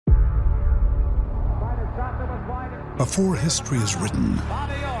Before history is written,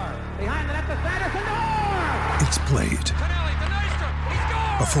 it's played.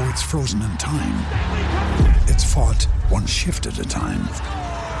 Before it's frozen in time, it's fought one shift at a time.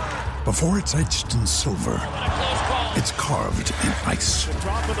 Before it's etched in silver, it's carved in ice.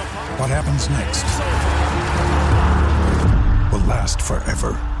 What happens next will last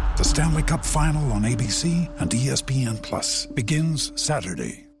forever. The Stanley Cup Final on ABC and ESPN Plus begins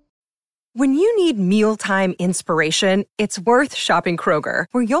Saturday. When you need mealtime inspiration, it's worth shopping Kroger,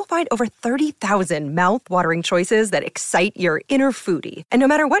 where you'll find over 30,000 mouth-watering choices that excite your inner foodie. And no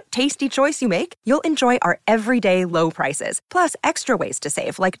matter what tasty choice you make, you'll enjoy our everyday low prices, plus extra ways to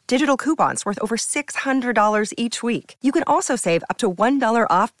save, like digital coupons worth over $600 each week. You can also save up to $1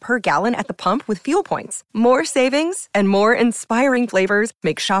 off per gallon at the pump with fuel points. More savings and more inspiring flavors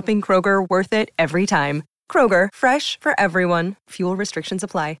make shopping Kroger worth it every time. Kroger, fresh for everyone. Fuel restrictions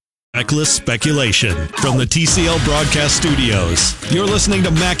apply. Reckless speculation from the TCL broadcast studios. You're listening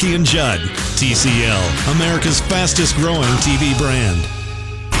to Mackey and Judd. TCL, America's fastest growing TV brand.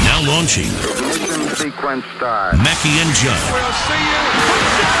 Now launching. Ignition sequence start. Mackey and Judd. We'll see you.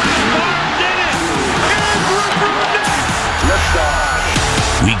 Did it. Liftoff.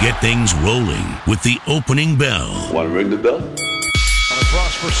 We get things rolling with the opening bell. Want to ring the bell? On a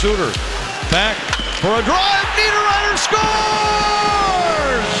cross for Suter. Back for a drive. Niederreiter scores!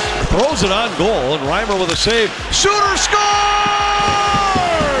 Throws it on goal, and Reimer with a save. Suter scores!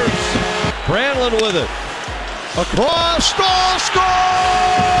 Granlund with it. Across, Stahl scores!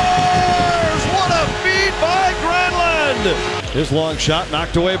 What a feed by Granlund! His long shot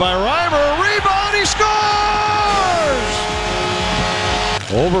knocked away by Reimer. Rebound, he scores!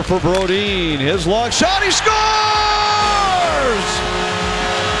 Over for Brodin. His long shot, he scores!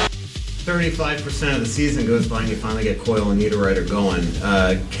 35% of the season goes by and you finally get Coyle and Niederreiter going.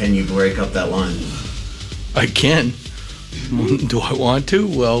 Can you break up that line? I can. Do I want to?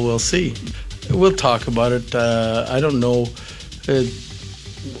 Well, we'll see. We'll talk about it. I don't know, if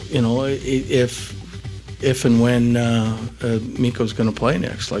and when Mikko's going to play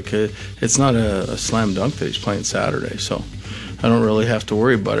next. It's not a slam dunk that he's playing Saturday, so I don't really have to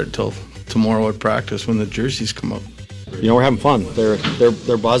worry about it till tomorrow at practice when the jerseys come up. We're having fun.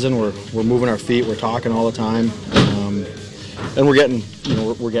 They're buzzing. We're moving our feet. We're talking all the time, and we're getting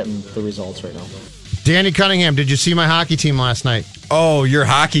the results right now. Danny Cunningham, did you see my hockey team last night? Oh, your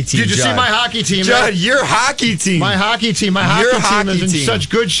hockey team. Did you see my hockey team? Judd, your hockey team. My hockey team. My hockey team is in such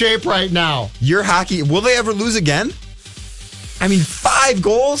good shape right now. Your hockey. Will they ever lose again? I mean, 5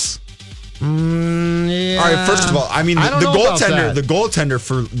 goals. Yeah. All right. First of all, I mean the goaltender. The goaltender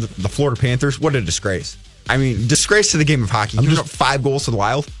for the Florida Panthers. What a disgrace. I mean, disgrace to the game of hockey. Giving up 5 goals to the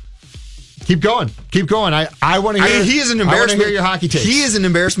Wild. Keep going. I want to hear. I mean, he is an embarrassment. I want to hear your hockey takes. He is an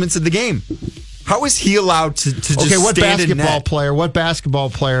embarrassment to the game. How is he allowed to just stand in net? What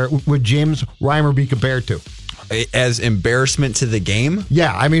basketball player would James Reimer be compared to? As embarrassment to the game?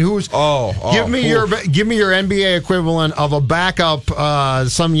 Yeah, I mean, who's? Give me your NBA equivalent of a backup.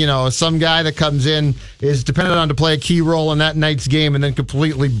 Some guy that comes in is dependent on to play a key role in that night's game and then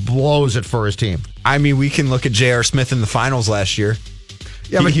completely blows it for his team. I mean, we can look at J.R. Smith in the finals last year.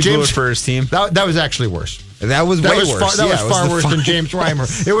 Yeah, but he James blew it for his team. That was actually worse. That was way worse. That was far worse than James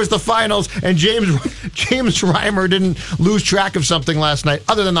Reimer. It was the finals, and James Reimer didn't lose track of something last night,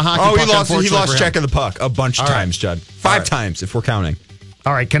 other than the hockey puck. He lost track of the puck a bunch of times, Judd. 5 times, if we're counting.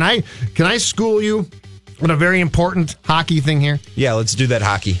 All right, can I school you on a very important hockey thing here? Yeah, let's do that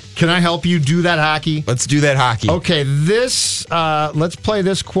hockey. Can I help you do that hockey? Let's do that hockey. Okay, let's play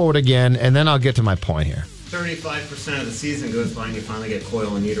this quote again, and then I'll get to my point here. 35% of the season goes by and you finally get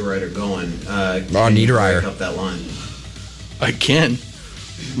Coyle and Niederreiter going. Can you break up that line? I can.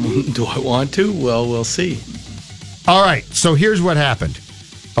 Do I want to? Well, we'll see. All right, so here's what happened.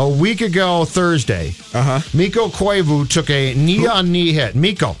 A week ago, Thursday, Mikko Koivu took a knee-on-knee hit.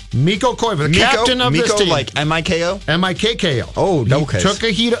 Mikko Koivu, the captain of this team. Like M-I-K-O? M-I-K-K-O. Oh, no.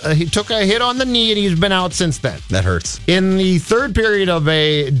 He took a hit on the knee, and he's been out since then. That hurts. In the third period of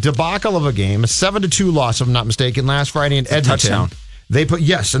a debacle of a game, a 7-2 loss, if I'm not mistaken, last Friday in Edmonton. Touchdown. They put,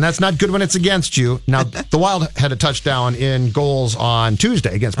 yes, and that's not good when it's against you. Now, the Wild had a touchdown in goals on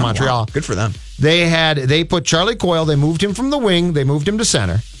Tuesday against Montreal. Wow. Good for them. They put Charlie Coyle, they moved him from the wing, they moved him to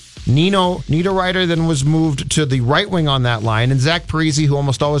center. Niederreiter then was moved to the right wing on that line, and Zach Parise, who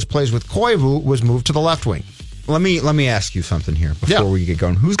almost always plays with Koivu, was moved to the left wing. Let me ask you something here before we get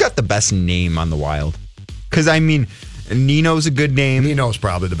going. Who's got the best name on the Wild? Because, I mean, Nino's a good name. Nino's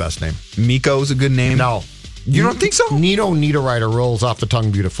probably the best name. Mikko's a good name. No. You don't think so? Niederreiter rolls off the tongue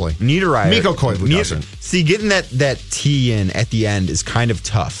beautifully. Niederreiter. Mikko Koivu doesn't. See, getting that T in at the end is kind of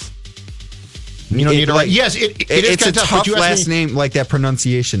tough. Yes, it's a tough last name, like that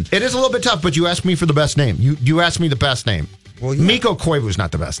pronunciation. It is a little bit tough, but you asked me for the best name. You asked me the best name. Well, yeah. Mikko Koivu's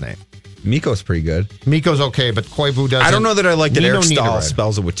not the best name. Mikko's pretty good. Mikko's okay, but Koivu doesn't. I don't know that I like that Nino Eric Stahl Niederreiter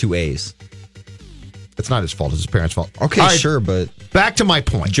spells it with 2 A's. It's not his fault. It's his parents' fault. Okay, right, sure, but back to my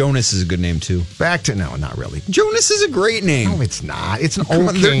point. Jonas is a good name, too. No, not really. Jonas is a great name. No, it's not. It's an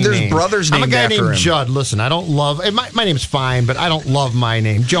okay name. There's brothers named after him. I'm a guy named Judd. Listen, I don't love... My name's fine, but I don't love my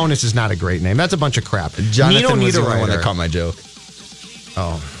name. Jonas is not a great name. That's a bunch of crap. Jonathan was the one that caught my joke.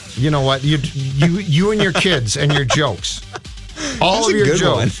 Oh, you know what? You and your kids and your jokes. All of your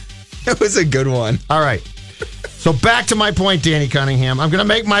jokes. It was a good one. All right. So back to my point, Danny Cunningham. I'm going to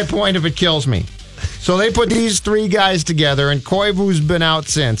make my point if it kills me. So they put these 3 guys together, and Koivu's been out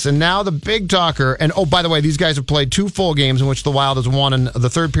since. And now the big talker, and oh, by the way, these guys have played 2 full games in which the Wild has won in the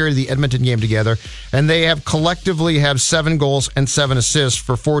third period of the Edmonton game together. And they have collectively have 7 goals and 7 assists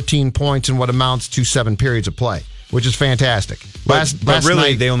for 14 points in what amounts to 7 periods of play, which is fantastic. But really,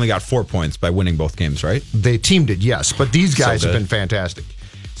 night, they only got 4 points by winning both games, right? They teamed it, yes. But these guys have been fantastic.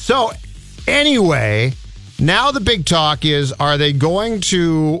 So anyway... Now the big talk is, are they going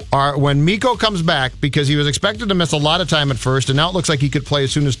to, when Mikko comes back, because he was expected to miss a lot of time at first, and now it looks like he could play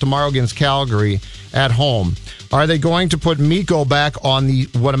as soon as tomorrow against Calgary at home, are they going to put Mikko back on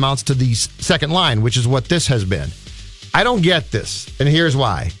what amounts to the second line, which is what this has been? I don't get this, and here's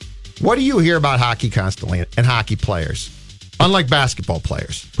why. What do you hear about hockey constantly and hockey players? Unlike basketball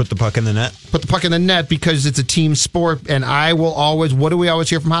players. Put the puck in the net? Put the puck in the net because it's a team sport, and I will always, what do we always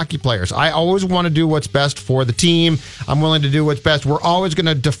hear from hockey players? I always want to do what's best for the team. I'm willing to do what's best. We're always going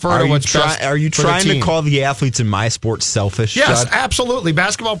to defer to what's best Are you trying to call the athletes in my sport selfish? Yes, Judd? Absolutely.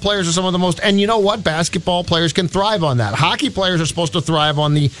 Basketball players are some of the most, and you know what? Basketball players can thrive on that. Hockey players are supposed to thrive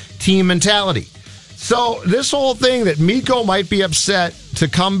on the team mentality. So this whole thing that Mikko might be upset to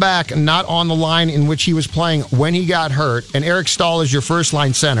come back not on the line in which he was playing when he got hurt, and Eric Stahl is your first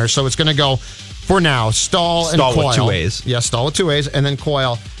line center, so it's going to go for now Stahl and Coyle. With 2 A's. Yeah, Stahl with 2 A's, and then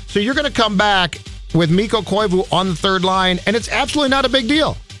Coyle. So you're going to come back with Mikko Koivu on the third line, and it's absolutely not a big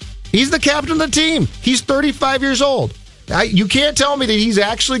deal. He's the captain of the team. He's 35 years old. You can't tell me that he's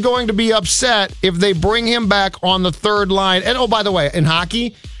actually going to be upset if they bring him back on the third line. And oh, by the way, in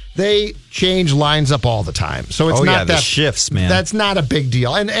hockey, they change lines up all the time. So it's not the shifts, man. That's not a big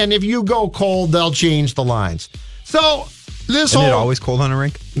deal. And if you go cold, they'll change the lines. So this Isn't it always cold on a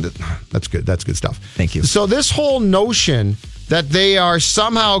rink? That's good. That's good stuff. Thank you. So this whole notion that they are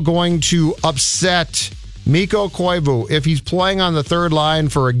somehow going to upset Mikko Koivu if he's playing on the third line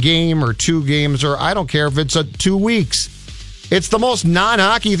for a game or 2 games, or I don't care if it's 2 weeks. It's the most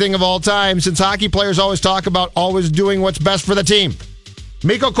non-hockey thing of all time, since hockey players always talk about always doing what's best for the team.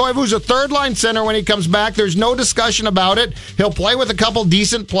 Mikko Koivu's a third-line center when he comes back. There's no discussion about it. He'll play with a couple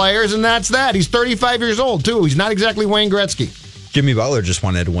decent players, and that's that. He's 35 years old, too. He's not exactly Wayne Gretzky. Jimmy Butler just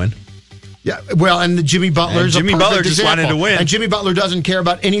wanted to win. Yeah, well, and Jimmy Butler's Jimmy Butler just wanted to win. And Jimmy Butler doesn't care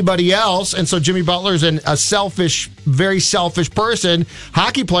about anybody else, and so Jimmy Butler's a selfish, very selfish person.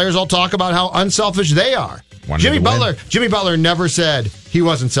 Hockey players all talk about how unselfish they are. Jimmy Butler never said he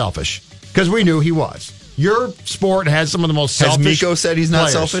wasn't selfish, because we knew he was. Your sport has some of the most selfish Has Mikko said he's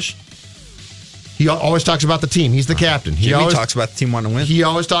not players. selfish? He always talks about the team. He's the captain. He always talks about the team wanting to win. He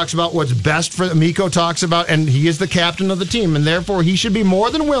always talks about what's best for Mikko talks about, and he is the captain of the team, and therefore he should be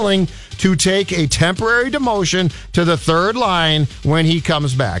more than willing to take a temporary demotion to the third line when he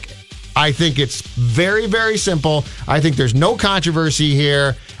comes back. I think it's very, very simple. I think there's no controversy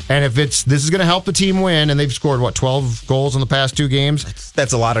here. And if this is going to help the team win, and they've scored, 12 goals in the past 2 games?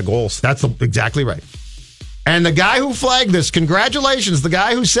 That's a lot of goals. That's exactly right. And the guy who flagged this, congratulations, the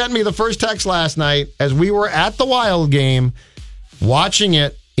guy who sent me the first text last night as we were at the Wild game, watching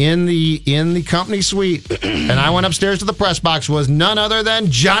it in the company suite, and I went upstairs to the press box, was none other than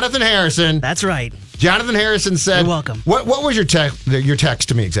Jonathan Harrison. That's right. Jonathan Harrison said, "You're welcome." What was your text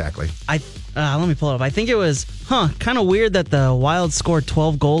to me exactly? Let me pull it up. I think it was, kind of weird that the Wild scored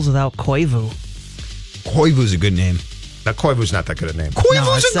 12 goals without Koivu. Koivu's a good name. Now, Koivu's not that good a name.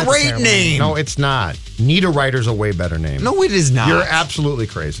 Koivu's a great name. No, it's not. Niederreiter's a way better name. No, it is not. You're absolutely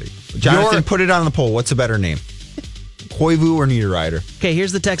crazy. Jonathan, put it on the poll. What's a better name? Koivu or Niederreiter? Okay,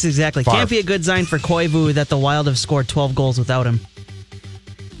 here's the text exactly. Can't be a good sign for Koivu that the Wild have scored 12 goals without him.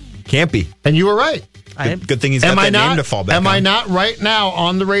 Can't be. And you were right. Good thing he's got that name to fall back on. Am I not right now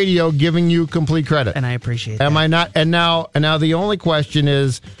on the radio giving you complete credit? And I appreciate that. Am I not? And now the only question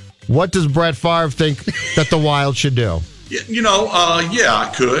is, what does Brett Favre think that the Wild should do? Yeah,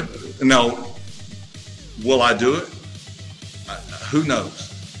 I could. Now, will I do it? Who knows?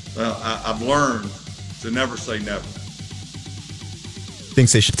 I've learned to never say never.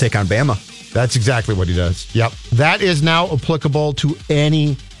 Thinks they should take on Bama. That's exactly what he does. Yep. That is now applicable to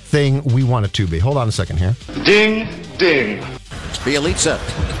anything we want it to be. Hold on a second here. Ding, ding. Bielitsa.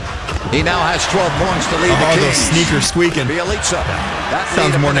 He now has 12 points to lead the Kings. Those sneakers squeaking. Bielitsa. That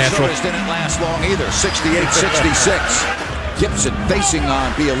sounds more natural. Didn't last long either. 68-66. Gibson facing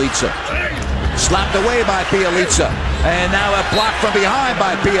on Bielitsa. Slapped away by Bielitsa. And now a block from behind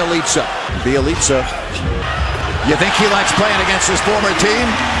by Bielitsa. Bielitsa. You think he likes playing against his former team?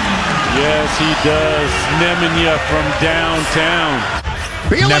 Yes, he does. Nemanja from downtown.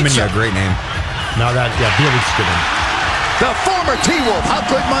 Nemanja, great name. Now that, Bielitsa's good name. The former T-Wolf. How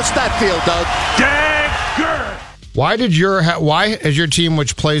good must that feel, Doug? Dagger! Why is your team,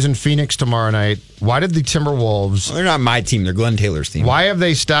 which plays in Phoenix tomorrow night, why did the Timberwolves... Well, they're not my team. They're Glenn Taylor's team. Why have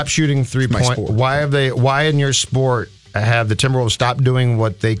they stopped shooting three-point... Why in your sport have the Timberwolves stopped doing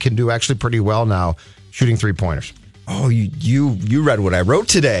what they can do actually pretty well now, shooting three-pointers? Oh, you read what I wrote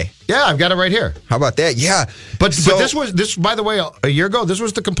today. Yeah, I've got it right here. How about that? Yeah. But this by the way, a year ago, this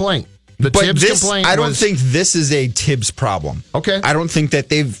was the complaint. I don't think this is a Tibbs problem. Okay. I don't think that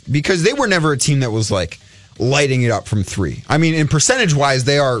because they were never a team that was like lighting it up from three. I mean, in percentage-wise,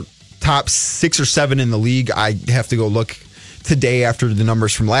 they are top 6 or 7 in the league. I have to go look today after the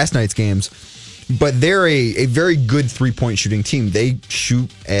numbers from last night's games. But they're a very good three-point shooting team. They shoot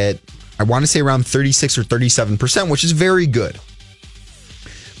at, I want to say, around 36 or 37%, which is very good.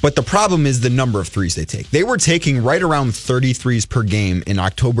 But the problem is the number of threes they take. They were taking right around 30 threes per game in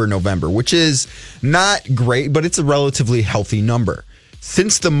October, November, which is not great, but it's a relatively healthy number.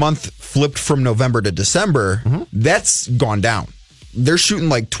 Since the month flipped from November to December, that's gone down. They're shooting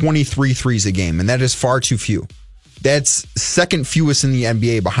like 23 threes a game, and that is far too few. That's second fewest in the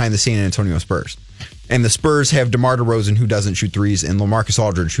NBA behind the San Antonio Spurs. And the Spurs have DeMar DeRozan, who doesn't shoot threes, and LaMarcus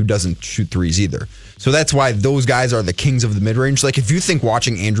Aldridge, who doesn't shoot threes either. So that's why those guys are the kings of the mid-range. Like, if you think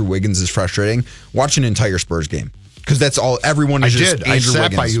watching Andrew Wiggins is frustrating, watch an entire Spurs game. Because that's all, everyone is just Andrew Wiggins. I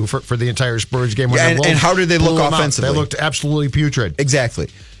sat by you for the entire Spurs game. And how did they look offensively? They looked absolutely putrid. Exactly.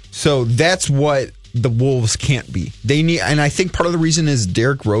 So that's what the Wolves can't be. They need, and I think part of the reason is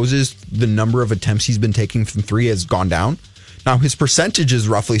Derrick Rose's, the number of attempts he's been taking from three has gone down. Now, his percentage is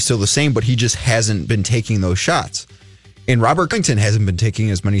roughly still the same, but he just hasn't been taking those shots. And Robert Covington hasn't been taking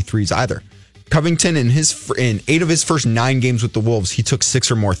as many threes either. Covington, in 8 of his first 9 games with the Wolves, he took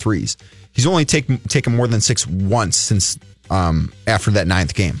 6 or more threes. He's only taken more than 6 once since after that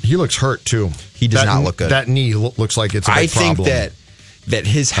 9th game. He looks hurt, too. He does not look good. That knee looks like it's a big problem. I think that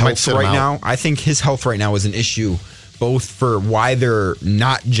his health right now, I think his health right now is an issue, both for why they're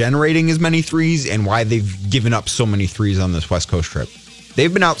not generating as many threes and why they've given up so many threes on this West Coast trip.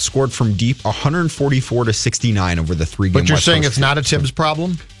 They've been outscored from deep 144-69 over the 3-game West Coast trip. But you're saying it's not a Tibbs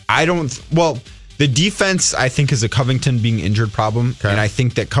problem? The defense, I think, is a Covington being injured problem. Okay. And I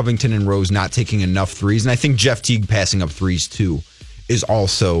think that Covington and Rose not taking enough threes. And I think Jeff Teague passing up threes, too, is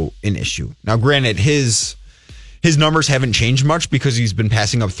also an issue. Now, granted, his numbers haven't changed much because he's been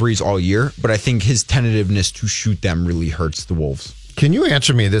passing up threes all year, but I think his tentativeness to shoot them really hurts the Wolves. Can you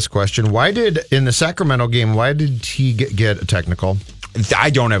answer me this question? In the Sacramento game, why did he get a technical? I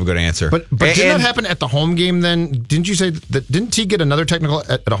don't have a good answer. But didn't that happen at the home game then? Didn't you say that? Didn't he get another technical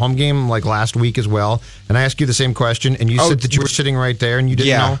at a home game like last week as well? And I asked you the same question, and you said that you were sitting right there and you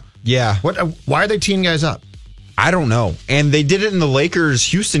didn't know? Yeah. Why are they teeing guys up? I don't know. And they did it in the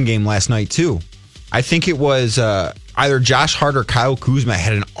Lakers-Houston game last night, too. I think it was either Josh Hart or Kyle Kuzma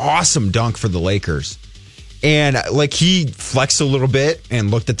had an awesome dunk for the Lakers. And he flexed a little bit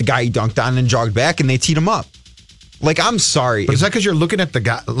and looked at the guy he dunked on and jogged back, and they teed him up. I'm sorry. But is that because you're looking at the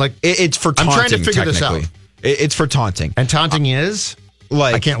guy? It's for taunting. I'm trying to figure this out. It's for taunting. And taunting is?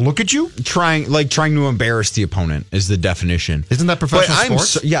 I can't look at you? Trying to embarrass the opponent is the definition. Isn't that professional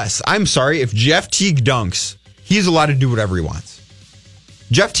sports? Yes. I'm sorry. If Jeff Teague dunks, he's allowed to do whatever he wants.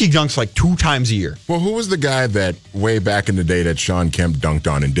 Jeff Teague dunks 2 times a year. Well, who was the guy that way back in the day that Sean Kemp dunked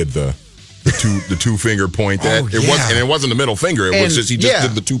on and did the 2-finger point? It wasn't the middle finger. It was just he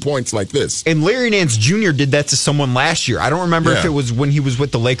did the 2 points like this. And Larry Nance Jr. did that to someone last year. I don't remember if it was when he was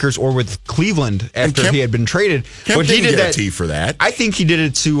with the Lakers or with Cleveland after he had been traded. Kemp didn't get a T for that. I think he did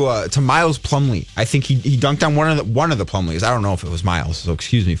it to Miles Plumlee. I think he dunked on one of the Plumlees. I don't know if it was Miles, so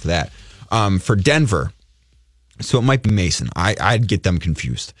excuse me for that. For Denver. So it might be Mason. I'd get them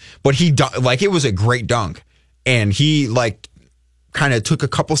confused. But it was a great dunk. And he kind of took a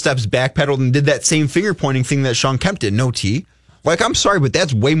couple steps, backpedaled, and did that same finger pointing thing that Sean Kemp did. No T. I'm sorry, but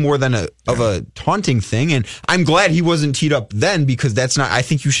that's way more than a taunting thing. And I'm glad he wasn't teed up then because that's not. I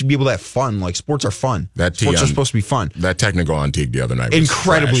think you should be able to have fun. Sports are fun. Sports are supposed to be fun. That technical on Teague the other night was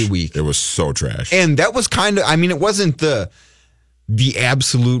incredibly trash. Weak. It was so trash. And that was kind of. I mean, it wasn't the the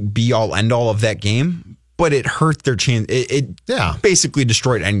absolute be-all, end-all of that game, but it hurt their chance. It basically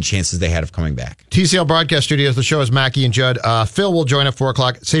destroyed any chances they had of coming back. TCL Broadcast Studios, the show is Mackey and Judd. Phil will join at 4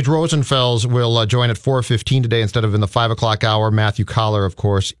 o'clock. Sage Rosenfels will join at 4:15 today instead of in the 5 o'clock hour. Matthew Collar, of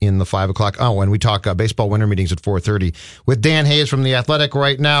course, in the 5 o'clock. Oh, and we talk baseball winter meetings at 4:30 with Dan Hayes from The Athletic.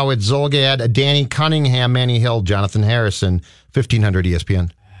 Right now, it's Zolgad, Danny Cunningham, Manny Hill, Jonathan Harrison, 1500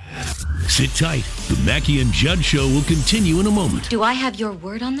 ESPN. Sit tight. The Mackey and Judd show will continue in a moment. Do I have your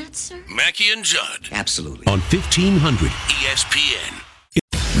word on that, sir? Mackey and Judd. Absolutely. On 1500 ESPN.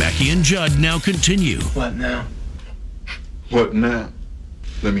 Mackey and Judd now continue. What now? What now?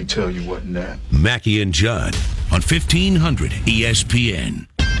 Let me tell you what now. Mackey and Judd on 1500 ESPN.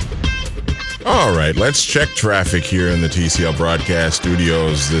 All right, let's check traffic here in the TCL Broadcast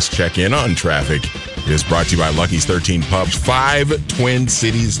Studios. This check-in on traffic is brought to you by Lucky's 13 Pubs, 5 Twin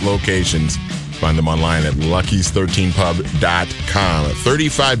Cities locations. Find them online at luckys13pub.com.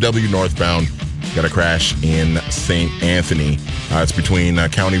 35W northbound, got a crash in St. Anthony. It's between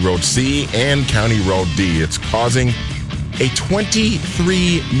County Road C and County Road D. It's causing a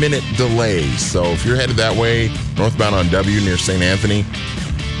 23-minute delay. So if you're headed that way, northbound on W near St. Anthony,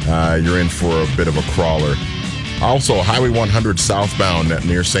 you're in for a bit of a crawler. Also, Highway 100 southbound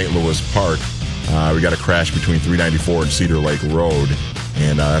near St. Louis Park. We got a crash between 394 and Cedar Lake Road,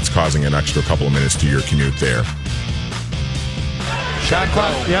 and that's causing an extra couple of minutes to your commute there. Shot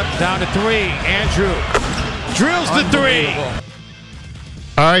clock, down to 3. Andrew drills the 3.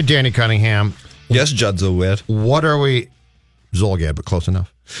 All right, Danny Cunningham. Yes, Judd Zolgad. What are we... Zolgad, but close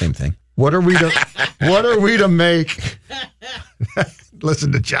enough. Same thing. What are we to make...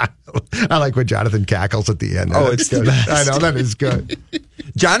 Listen to John. I like when Jonathan cackles at the end. Oh, it's the best. I know, that is good.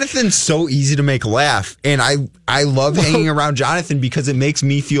 Jonathan's so easy to make laugh, and I love hanging around Jonathan because it makes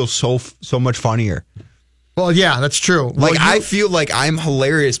me feel so much funnier. Well, yeah, that's true. I feel like I'm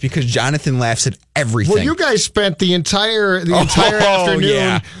hilarious because Jonathan laughs at everything. Well, you guys spent the entire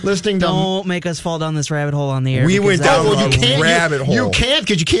afternoon listening to... Don't make us fall down this rabbit hole on the air. We went down a rabbit hole. You can't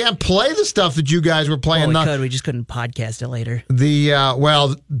because you can't play the stuff that you guys were playing. Well, we could. We just couldn't podcast it later. The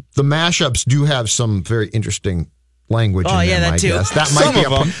mashups do have some very interesting language in them, that too. Guess.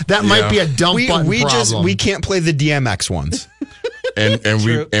 That might be a dump button problem. We can't play the DMX ones.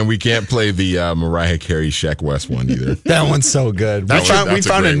 And we can't play the Mariah Carey Sheck West one either. That one's so good. We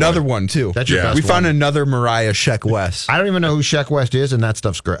found another one too. That's your best We found another Mariah Sheck West. I don't even know who Sheck West is, and that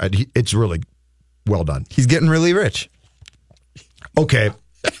stuff's great. It's really well done. He's getting really rich. Okay,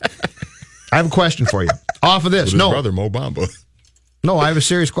 I have a question for you. Off of this, With his brother Mo Bamba. No, I have a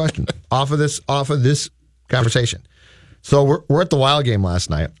serious question. Off of this conversation. So we're at the Wild game last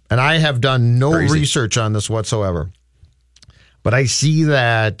night, and I have done no research on this whatsoever. But I see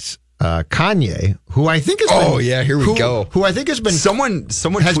that Kanye, who I think has been... here we go. Who I think has been... Someone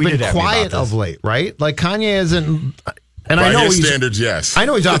has been quiet of late, right? Like Kanye isn't... And By I know his standards, yes. I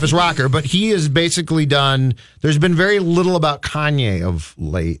know he's off his rocker, but he has basically done... There's been very little about Kanye of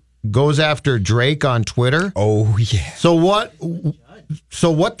late. Goes after Drake on Twitter. Oh, yeah. So what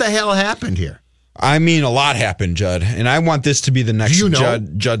the hell happened here? I mean, a lot happened, Judd, and I want this to be the next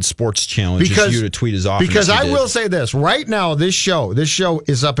Judd Sports Challenge. Because you to tweet as often. Because I will say this right now: this show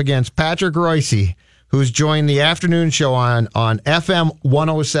is up against Patrick Royce, who's joined the afternoon show on FM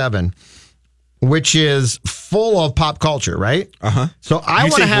 107, which is full of pop culture, right? So I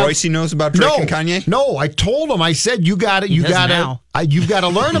want to have. Royce knows about Drake and Kanye? No, I told him. I said you've got to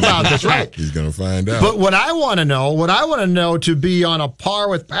learn about this, right? He's going to find out. But what I want to know to be on a par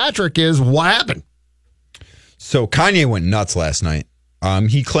with Patrick is what happened. So Kanye went nuts last night.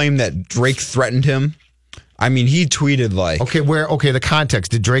 He claimed that Drake threatened him. I mean, he tweeted like... the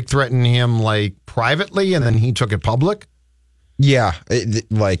context. Did Drake threaten him like privately and then he took it public? Yeah,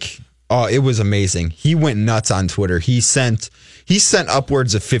 it was amazing. He went nuts on Twitter. He sent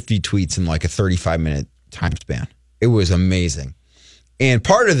upwards of 50 tweets in like a 35-minute time span. It was amazing. And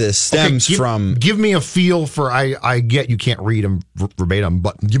part of this stems from... Give me a feel for... I get you can't read them verbatim,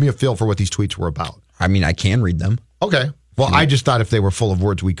 but give me a feel for what these tweets were about. I mean, I can read them. Okay. Well, I just thought if they were full of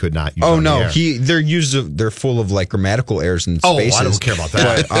words we could not use. Oh no, they're full of like grammatical errors and spaces. I don't care about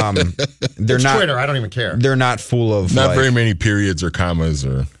that. But, they're it's not Twitter. I don't even care. They're not full of very many periods or commas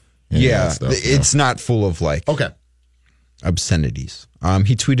or stuff, it's not full of like obscenities.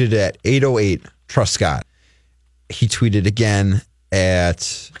 He tweeted at 8:08. Trust Scott. He tweeted again at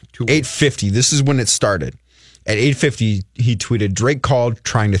 8:50. This is when it started. At 8:50, he tweeted, "Drake called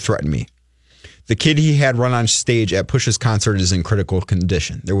trying to threaten me. The kid he had run on stage at Push's concert is in critical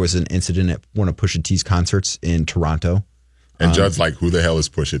condition." There was an incident at one of Pusha T's concerts in Toronto. And Judd's like, who the hell is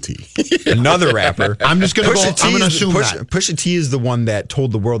Pusha T? Another rapper. I'm just going to go. I'm going to assume that Pusha T is the one that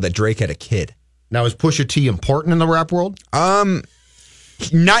told the world that Drake had a kid. Now, is Pusha T important in the rap world?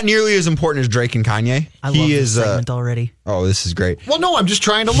 Not nearly as important as Drake and Kanye. I love this segment already. Oh, this is great. Well, no, I'm just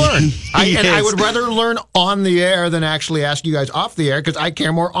trying to learn. I would rather learn on the air than actually ask you guys off the air because I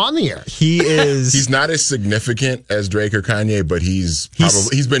care more on the air. He's not as significant as Drake or Kanye, but he's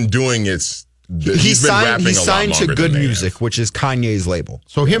been doing it. He's signed to Good Music, which is Kanye's label.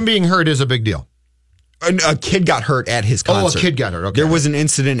 So him being hurt is a big deal. A kid got hurt at his concert. Oh, a kid got hurt. Okay. There was an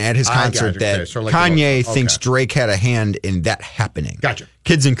incident at his concert that Kanye thinks Drake had a hand in that happening. Gotcha.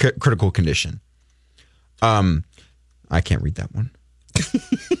 Kids in critical condition. I can't read that one.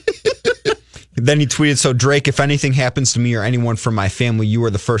 Then he tweeted, so Drake, if anything happens to me or anyone from my family, you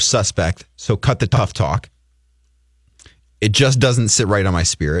are the first suspect. So cut the tough talk. It just doesn't sit right on my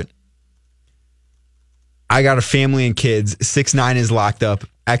spirit. I got a family and kids. 6ix9ine is locked up.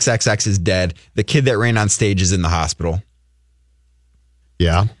 XXX is dead. The kid that ran on stage is in the hospital.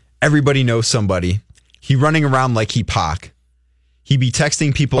 Yeah. Everybody knows somebody. He running around like he Pac. He be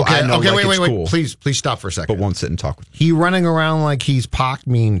texting people I know like it's cool. Please stop for a second. But won't sit and talk with me. He running around like he's Pac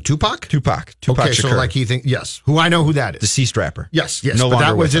mean Tupac? Tupac okay, Shakur. so like he think yes. Who I know who that is. Deceased rapper. Yes. No but longer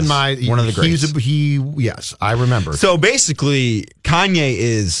that was with in us. my One of the greats. Yes, I remember. So basically, Kanye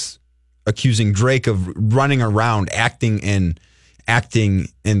is accusing Drake of running around acting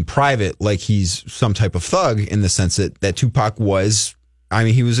in private like he's some type of thug, in the sense that Tupac was, I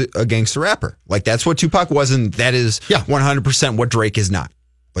mean, he was a gangster rapper. Like that's what Tupac was, and that is 100% what Drake is not.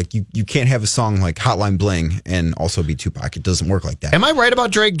 Like you can't have a song like Hotline Bling and also be Tupac. It doesn't work like that. Am I right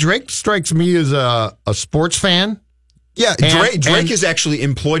about Drake? Drake strikes me as a sports fan. Yeah, Drake is actually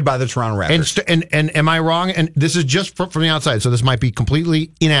employed by the Toronto Raptors. And am I wrong? And this is just from the outside, so this might be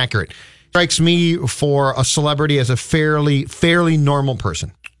completely inaccurate. Strikes me for a celebrity as a fairly normal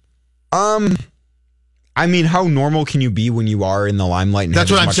person. I mean, how normal can you be when you are in the limelight? And that's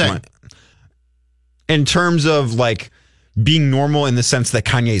what I'm saying. Money? In terms of like being normal in the sense that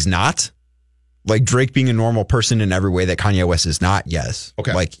Kanye's not, like Drake being a normal person in every way that Kanye West is not. Yes.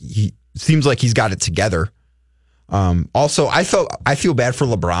 Okay. Like he seems like he's got it together. Also, I feel bad for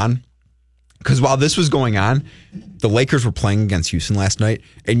LeBron, because while this was going on, the Lakers were playing against Houston last night,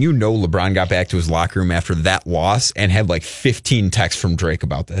 and LeBron got back to his locker room after that loss and had like 15 texts from Drake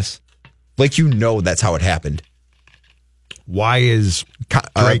about this. Like, that's how it happened. Why is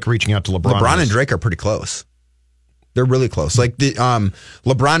Drake reaching out to LeBron? LeBron and Drake are pretty close. They're really close. Like the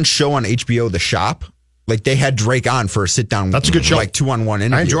LeBron's show on HBO, The Shop, like they had Drake on for a sit down. That's a good show. Like 2-on-1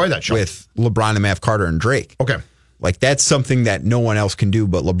 interview. I enjoy that show with LeBron and Mav Carter and Drake. Okay. Like that's something that no one else can do,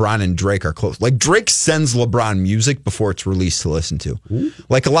 but LeBron and Drake are close. Like Drake sends LeBron music before it's released to listen to. Ooh.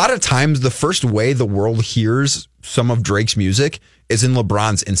 Like a lot of times the first way the world hears some of Drake's music is in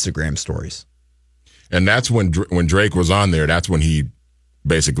LeBron's Instagram stories. And that's when Drake was on there, that's when he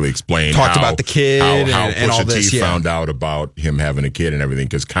basically explained talked about the kid how and all Pusha this, T found out about him having a kid and everything,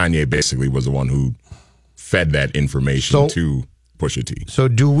 because Kanye basically was the one who fed that information to Pusha T. So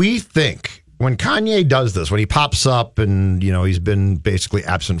do we think when Kanye does this, when he pops up and he's been basically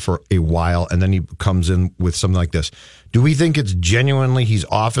absent for a while and then he comes in with something like this, do we think it's genuinely he's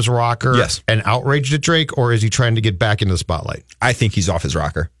off his rocker and outraged at Drake, or is he trying to get back into the spotlight? I think he's off his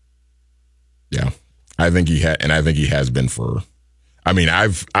rocker. Yeah. I think he has been for. I mean,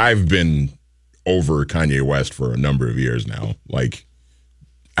 I've been over Kanye West for a number of years now. Like,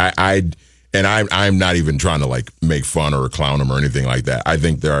 I'm not even trying to like make fun or clown him or anything like that. I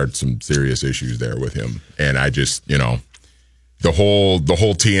think there are some serious issues there with him, and I just the whole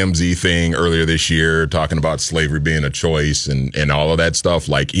TMZ thing earlier this year, talking about slavery being a choice and all of that stuff.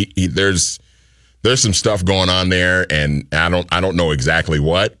 Like, there's some stuff going on there, and I don't know exactly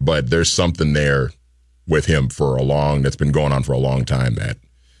what, but there's something there with him that's been going on for a long time that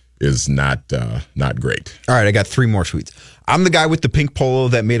is not great. All right, I got 3 more tweets. I'm the guy with the pink polo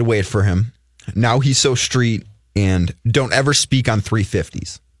that made a way for him. Now he's so street, and don't ever speak on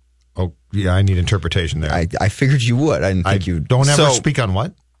 350s. Oh, yeah, I need interpretation there. I figured you would. I didn't think you don't ever speak on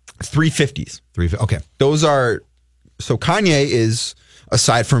what? 350s. Okay. Those are, so Kanye is,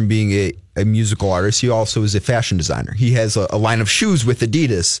 aside from being a musical artist, he also is a fashion designer. He has a line of shoes with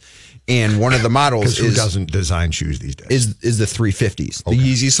Adidas, and one of the models who doesn't design shoes these days? Is the 350s, the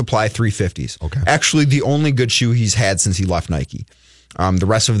Yeezy Supply 350s. Okay. Actually, the only good shoe he's had since he left Nike. The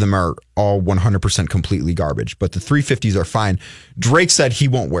rest of them are all 100% completely garbage, but the 350s are fine. Drake said he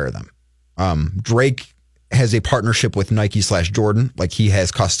won't wear them. Drake has a partnership with Nike/Jordan. Like he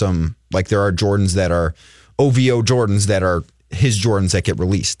has custom, like there are Jordans that are OVO Jordans that are his Jordans that get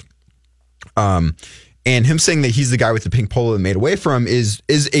released. And him saying that he's the guy with the pink polo that made away from him is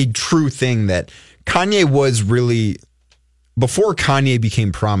a true thing that Kanye was really, before Kanye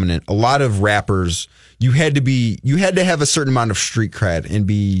became prominent, a lot of rappers, you had to have a certain amount of street cred and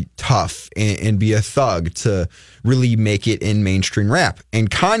be tough and be a thug to really make it in mainstream rap. And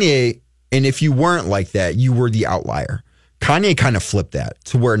Kanye, and if you weren't like that, you were the outlier. Kanye kind of flipped that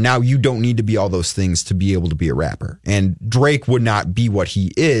to where now you don't need to be all those things to be able to be a rapper. And Drake would not be what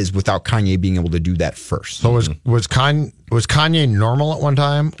he is without Kanye being able to do that first. So was Kanye normal at one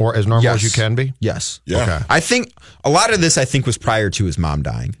time, or as normal as you can be? Yes. Yeah. Okay. I think a lot of this was prior to his mom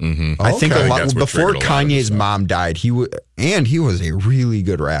dying. Mm-hmm. I think a lot That's what before triggered a lot of Kanye's mom died, he was a really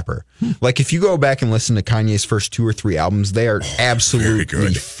good rapper. Like if you go back and listen to Kanye's first 2 or 3 albums, they are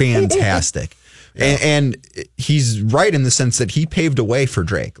absolutely fantastic. And he's right in the sense that he paved a way for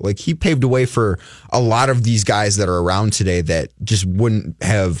Drake. Like he paved a way for a lot of these guys that are around today that just wouldn't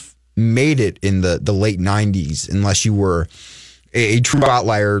have made it in the late 90s unless you were a true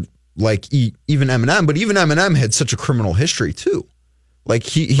outlier like even Eminem. But even Eminem had such a criminal history too. Like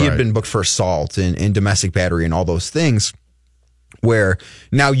he had been booked for assault and domestic battery and all those things, where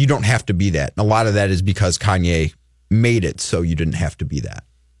now you don't have to be that. And a lot of that is because Kanye made it so you didn't have to be that.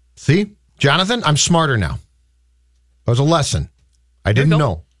 See? Jonathan, I'm smarter now. That was a lesson. I didn't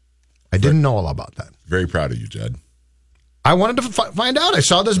know. I didn't know all about that. Very proud of you, Judd. I wanted to find out. I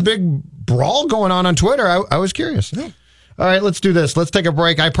saw this big brawl going on Twitter. I was curious. Yeah. All right, let's do this. Let's take a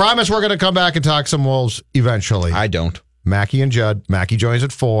break. I promise we're going to come back and talk some Wolves eventually. I don't. Mackie and Judd. Mackie joins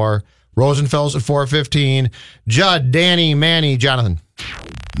at 4. Rosenfels at 4:15. Judd, Danny, Manny, Jonathan.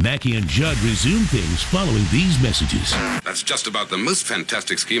 Mackie and Judd resume things following these messages. That's just about the most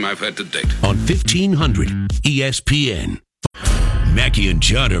fantastic scheme I've heard to date. On 1500 ESPN. Mackie and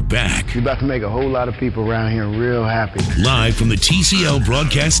Judd are back. You're about to make a whole lot of people around here real happy. Live from the TCL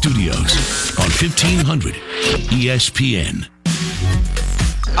Broadcast Studios on 1500 ESPN.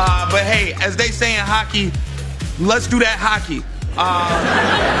 But hey, as they say in hockey, let's do that hockey.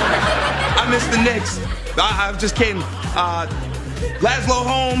 I miss the Knicks. I'm just kidding. Laszlo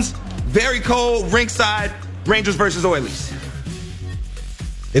Holmes, very cold, rinkside, Rangers versus Oilers.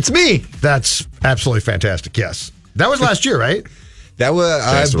 It's me. That's absolutely fantastic, yes. That was last year, right? That was,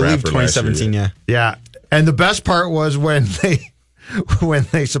 I believe, 2017, year, yeah. And the best part was when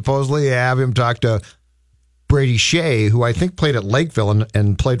they supposedly have him talk to Brady Shea, who I think played at Lakeville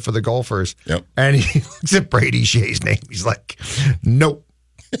and played for the Golfers. Yep. And he looks at Brady Shea's name. He's like, nope.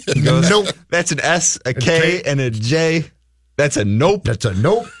 He goes, nope. That's an S, a K, and a J. That's a nope. That's a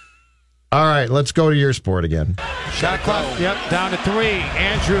nope. All right, let's go to your sport again. Shot clock, down to 3.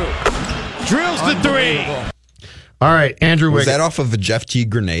 Andrew drills the 3. All right, Andrew Was Wiggins. that off of a Jeff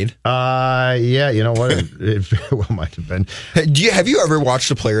Teague grenade? Yeah, you know what? It well, might have been. Have you ever watched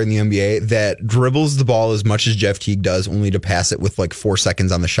a player in the NBA that dribbles the ball as much as Jeff Teague does, only to pass it with like 4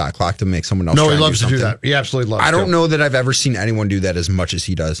 seconds on the shot clock to make someone else? No, try he loves to do that. He absolutely loves. I don't know that I've ever seen anyone do that as much as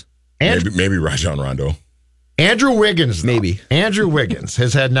he does. Maybe Rajon Rondo. Andrew Wiggins, though. Maybe. Andrew Wiggins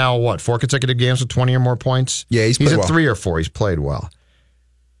has had now 4 consecutive games with 20 or more points. Yeah, he's at well. 3 or 4. He's played well.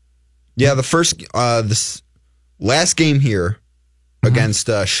 Yeah, the first this last game here against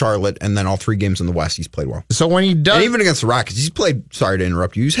Charlotte, and then all 3 games in the West, he's played well. So when he does, and even against the Rockets, he's played. Sorry to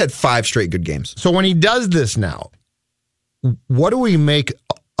interrupt you. He's had 5 straight good games. So when he does this now, what do we make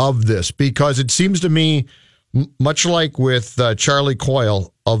of this? Because it seems to me, much like with Charlie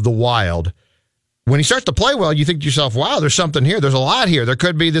Coyle of the Wild, when he starts to play well, you think to yourself, wow, there's something here. There's a lot here.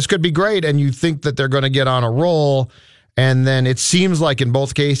 This could be great. And you think that they're going to get on a roll. And then it seems like in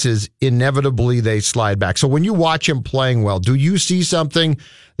both cases, inevitably they slide back. So when you watch him playing well, do you see something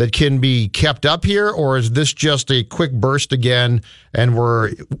that can be kept up here? Or is this just a quick burst again? And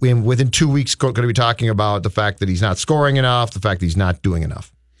we're within 2 weeks going to be talking about the fact that he's not scoring enough, the fact that he's not doing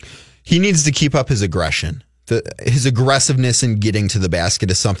enough. He needs to keep up his aggression. His aggressiveness in getting to the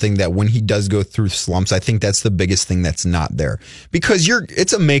basket is something that when he does go through slumps, I think that's the biggest thing that's not there. Because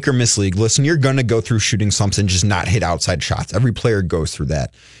it's a make or miss league. Listen, you're going to go through shooting slumps and just not hit outside shots. Every player goes through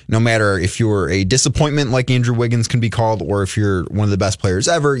that. No matter if you're a disappointment like Andrew Wiggins can be called, or if you're one of the best players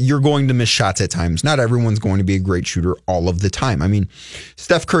ever, you're going to miss shots at times. Not everyone's going to be a great shooter all of the time. I mean,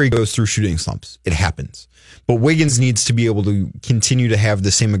 Steph Curry goes through shooting slumps. It happens. But Wiggins needs to be able to continue to have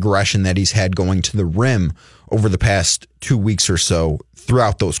the same aggression that he's had going to the rim over the past 2 weeks or so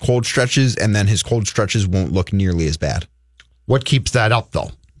throughout those cold stretches, and then his cold stretches won't look nearly as bad. What keeps that up, though?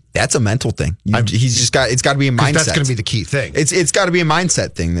 That's a mental thing. It's got to be a mindset. That's going to be the key thing. It's got to be a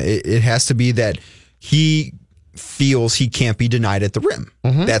mindset thing. It has to be that he feels he can't be denied at the rim.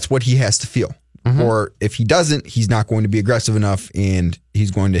 Mm-hmm. That's what he has to feel. Or if he doesn't, he's not going to be aggressive enough, and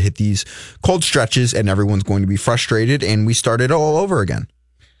he's going to hit these cold stretches, and everyone's going to be frustrated, and we start it all over again.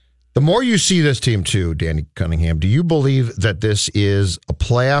 The more you see this team too, Danny Cunningham, do you believe that this is a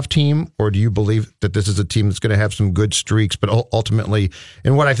playoff team, or do you believe that this is a team that's going to have some good streaks, but ultimately,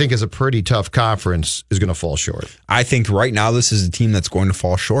 in what I think is a pretty tough conference, is going to fall short? I think right now this is a team that's going to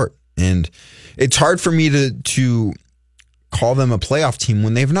fall short. And it's hard for me to call them a playoff team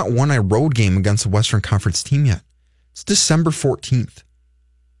when they've not won a road game against a Western Conference team yet. It's December 14th.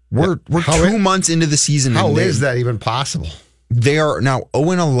 We're 2 months into the season. How is that even possible? They are now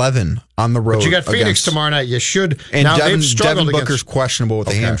 0-11 on the road. But you got Phoenix tomorrow night. You should. And now Devin Booker's questionable with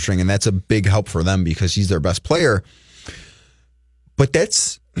a hamstring, and that's a big help for them because he's their best player. But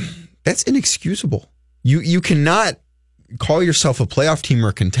that's inexcusable. You cannot call yourself a playoff team or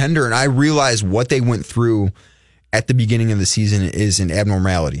a contender, and I realize what they went through at the beginning of the season is an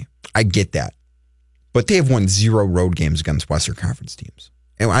abnormality. I get that. But they have won 0 road games against Western Conference teams.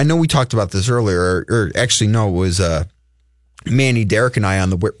 And I know we talked about this earlier, or actually, no, it was Manny, Derek, and I on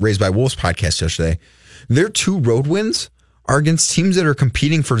the Raised by Wolves podcast yesterday. Their 2 road wins are against teams that are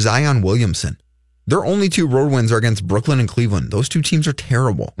competing for Zion Williamson. Their only 2 road wins are against Brooklyn and Cleveland. Those 2 teams are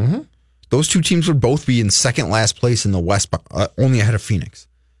terrible. Mm-hmm. Those 2 teams would both be in second last place in the West, only ahead of Phoenix.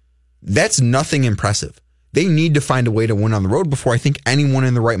 That's nothing impressive. They need to find a way to win on the road before I think anyone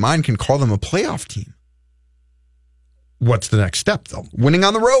in the right mind can call them a playoff team. What's the next step, though? Winning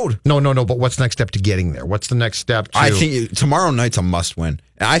on the road. No. But what's the next step to getting there? What's the next step to... I think tomorrow night's a must win.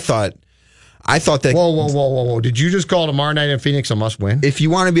 And I thought that... Whoa. Did you just call tomorrow night in Phoenix a must win? If you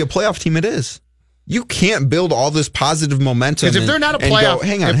want to be a playoff team, it is. You can't build all this positive momentum. Because if they're not a playoff...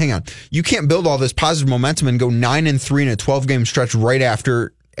 Hang on. You can't build all this positive momentum and go 9-3 in a 12-game stretch right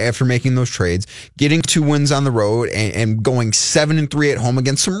after making those trades, getting 2 wins on the road, and going 7-3 at home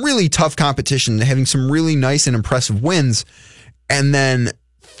against some really tough competition, having some really nice and impressive wins, and then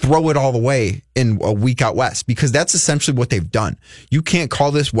throw it all away in a week out west, because that's essentially what they've done. You can't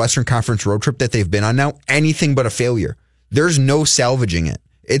call this Western Conference road trip that they've been on now anything but a failure. There's no salvaging it.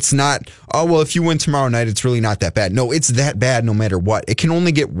 It's not, if you win tomorrow night, it's really not that bad. No, it's that bad no matter what. It can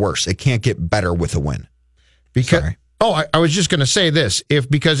only get worse. It can't get better with a win. Because I was just going to say this: if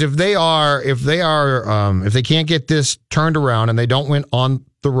they can't get this turned around and they don't win on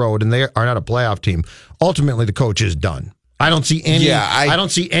the road and they are not a playoff team, ultimately the coach is done. I don't see any. I don't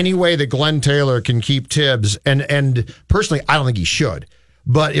see any way that Glenn Taylor can keep Tibbs, and personally, I don't think he should.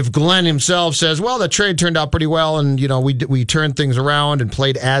 But if Glenn himself says, "Well, the trade turned out pretty well, and we turned things around and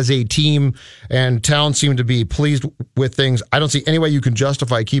played as a team, and Town seemed to be pleased with things," I don't see any way you can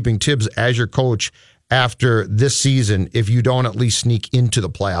justify keeping Tibbs as your coach after this season if you don't at least sneak into the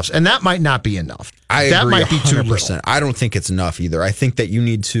playoffs. And that might not be enough. That might be 2%. I don't think it's enough either. I think that you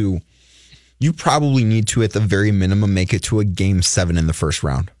probably need to, at the very minimum, make it to a game 7 in the first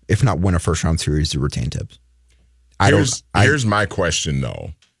round, if not win a first round series to retain Tibbs. Here's my question,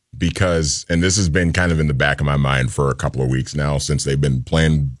 though, because, and this has been kind of in the back of my mind for a couple of weeks now, since they've been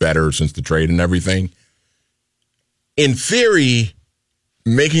playing better since the trade and everything. In theory,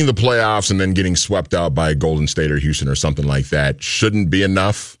 making the playoffs and then getting swept out by Golden State or Houston or something like that shouldn't be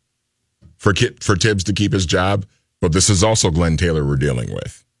enough for Tibbs to keep his job. But this is also Glenn Taylor we're dealing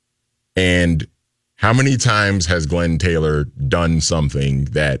with. And how many times has Glenn Taylor done something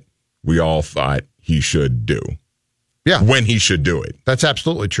that we all thought he should do? Yeah. When he should do it. That's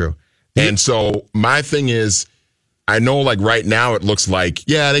absolutely true. And so my thing is, I know like right now it looks like,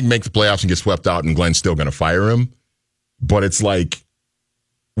 they can make the playoffs and get swept out and Glenn's still going to fire him. But it's like,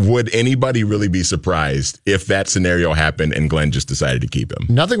 would anybody really be surprised if that scenario happened and Glenn just decided to keep him?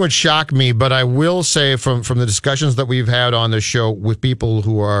 Nothing would shock me, but I will say from the discussions that we've had on this show with people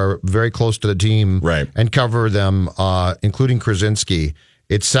who are very close to the team and cover them, including Krasinski,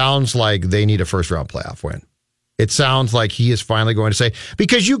 it sounds like they need a first-round playoff win. It sounds like he is finally going to say,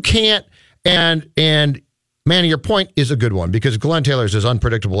 because you can't, and Manny, your point is a good one, because Glenn Taylor's as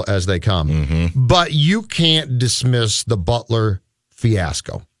unpredictable as they come, but you can't dismiss the Butler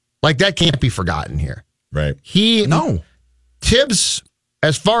fiasco. Like, that can't be forgotten here. Right. Tibbs,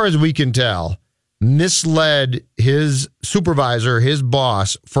 as far as we can tell, misled his supervisor, his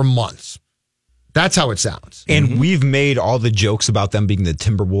boss, for months. That's how it sounds. And we've made all the jokes about them being the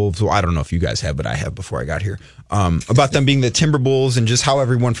Timberwolves. Well, I don't know if you guys have, but I have before I got here. About them being the Timberwolves and just how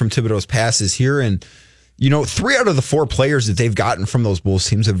everyone from Thibodeau's past is here. And 3 out of the 4 players that they've gotten from those Bulls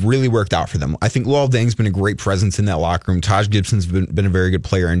teams have really worked out for them. I think Luol Deng's been a great presence in that locker room. Taj Gibson's been a very good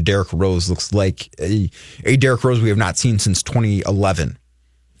player, and Derrick Rose looks like a Derrick Rose we have not seen since 2011.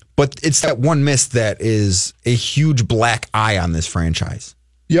 But it's that one miss that is a huge black eye on this franchise.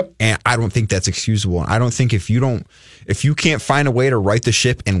 Yep. And I don't think that's excusable. I don't think if you can't find a way to right the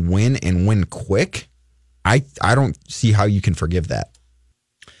ship and win quick, I don't see how you can forgive that.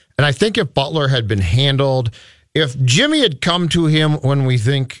 And I think if Butler had been handled, if Jimmy had come to him when we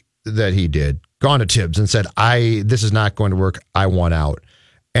think that he did, gone to Tibbs and said, this is not going to work, I want out.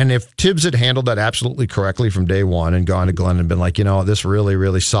 And if Tibbs had handled that absolutely correctly from day one and gone to Glenn and been like, this really,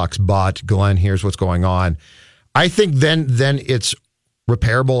 really sucks, but Glenn, here's what's going on. I think then it's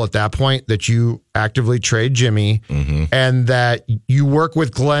repairable at that point that you actively trade Jimmy and that you work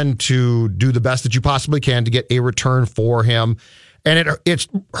with Glenn to do the best that you possibly can to get a return for him. And it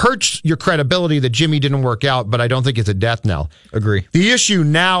hurts your credibility that Jimmy didn't work out, but I don't think it's a death knell. Agree. The issue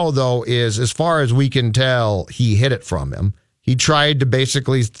now, though, is as far as we can tell, he hid it from him. He tried to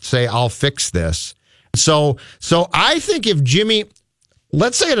basically say, I'll fix this. So I think if Jimmy,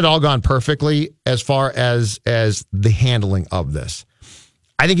 let's say it had all gone perfectly as far as the handling of this.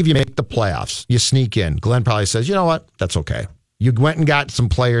 I think if you make the playoffs, you sneak in, Glenn probably says, you know what, that's okay. You went and got some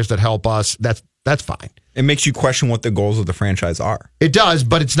players that help us. That's fine. It makes you question what the goals of the franchise are. It does,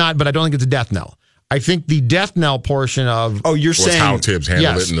 but it's not. But I don't think it's a death knell. I think the death knell portion of you're saying how Tibbs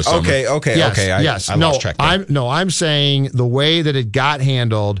handled it in the summer. Okay. Yes. I lost track there. I'm saying the way that it got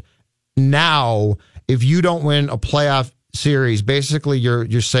handled. Now, if you don't win a playoff series, basically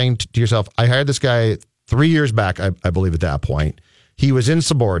you're saying to yourself, I hired this guy 3 years back. I believe at that point he was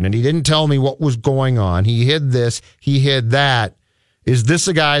insubordinate. He didn't tell me what was going on. He hid this. He hid that. Is this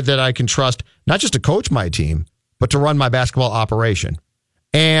a guy that I can trust, not just to coach my team, but to run my basketball operation?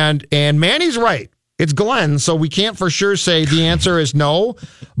 And Manny's right. It's Glenn, so we can't for sure say the answer is no.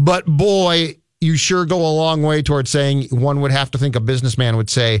 But boy, you sure go a long way towards saying one would have to think a businessman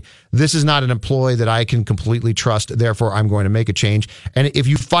would say, this is not an employee that I can completely trust, therefore I'm going to make a change. And if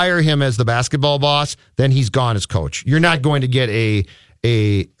you fire him as the basketball boss, then he's gone as coach. You're not going to get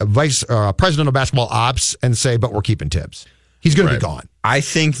a vice president of basketball ops and say, but we're keeping Tibbs. He's going to be gone. I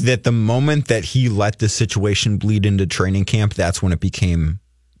think that the moment that he let the situation bleed into training camp, that's when it became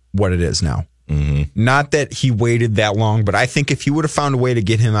what it is now. Not that he waited that long, but I think if he would have found a way to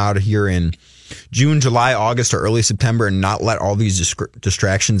get him out of here in June, July, August, or early September and not let all these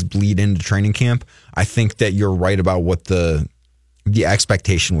distractions bleed into training camp, I think that you're right about what the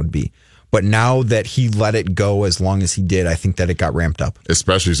expectation would be. But now that he let it go as long as he did, I think that it got ramped up.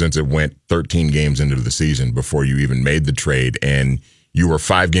 Especially since it went 13 games into the season before you even made the trade, and you were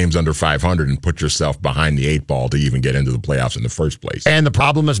 5 games under 500 and put yourself behind the 8 ball to even get into the playoffs in the first place. And the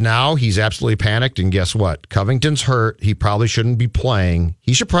problem is now he's absolutely panicked, and guess what? Covington's hurt. He probably shouldn't be playing.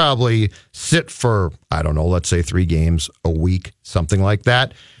 He should probably sit for, I don't know, let's say 3 games a week, something like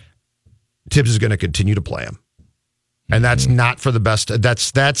that. Tibbs is going to continue to play him. And that's not for the best.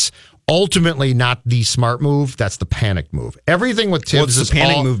 That's ultimately not the smart move. That's the panic move. Everything with Tibbs is the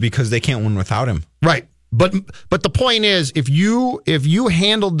panic move because they can't win without him. Right. But the point is, if you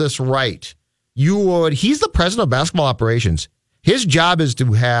handled this right, you would. He's the president of basketball operations. His job is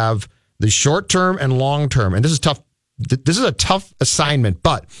to have the short term and long term. And this is tough. This is a tough assignment,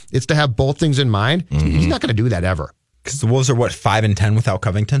 but it's to have both things in mind. He's not going to do that ever. Because the Wolves are 5-10 without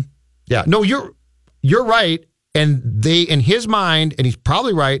Covington. Yeah. No, you're right. And they, in his mind, and he's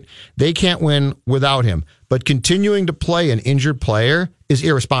probably right, they can't win without him. But continuing to play an injured player is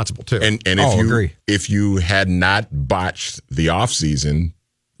irresponsible too. And if you had not botched the offseason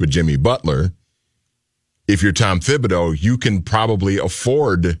with Jimmy Butler, if you're Tom Thibodeau, you can probably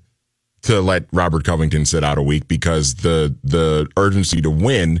afford to let Robert Covington sit out a week because the urgency to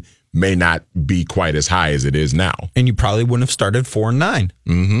win may not be quite as high as it is now. And you probably wouldn't have started 4-9.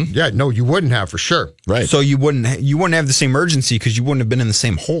 Yeah, no, you wouldn't have for sure. Right. So you wouldn't have the same urgency because you wouldn't have been in the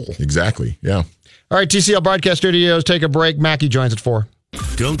same hole. Exactly. Yeah. All right, TCL Broadcast Studios, take a break. Mackie joins at 4.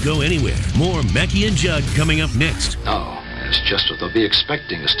 Don't go anywhere. More Mackie and Judd coming up next. Oh, that's just what they'll be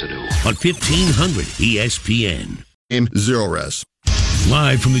expecting us to do. On 1500 ESPN. Game Zero Res.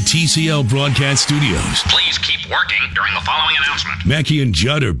 Live from the TCL Broadcast Studios. Please keep working during the following announcement. Mackie and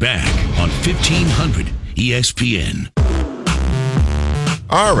Judd are back on 1500 ESPN.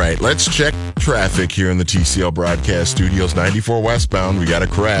 All right, let's check traffic here in the TCL Broadcast Studios. 94 westbound, we got a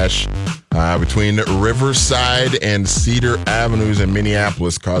crash between Riverside and Cedar Avenues in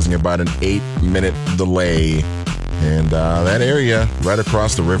Minneapolis, causing about an 8-minute delay. And that area right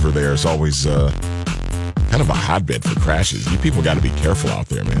across the river there is always kind of a hotbed for crashes. You people got to be careful out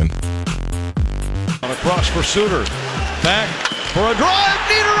there, man. On a cross for Suter. Back for a drive.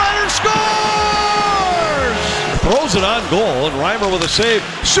 Niederreiter scores! Throws it on goal, and Reimer with a save.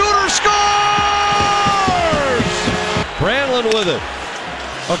 Suter scores! Granlund with it.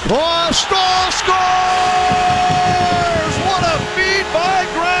 Across, Stahl scores! What a feed by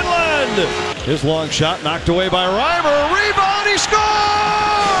Granlund! Granlund. His long shot knocked away by Reimer. Rebound, he scores!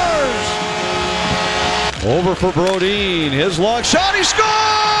 Over for Brodin. His long shot, he scores!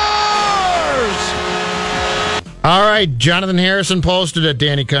 All right, Jonathan Harrison posted it,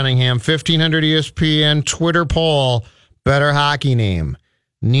 Danny Cunningham. 1500 ESPN Twitter poll. Better hockey name.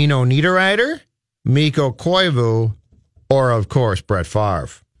 Nino Niederreiter, Mikko Koivu, or, of course, Brett Favre.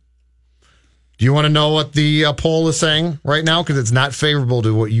 Do you want to know what the poll is saying right now? Because it's not favorable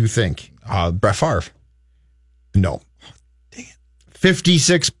to what you think. Brett Favre. No. Dang it.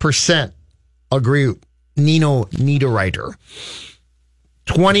 56% agree Nino Niederreiter.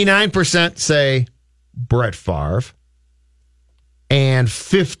 29% say Brett Favre. And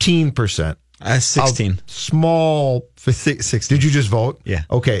 15%. 16. Small. 16. Did you just vote? Yeah.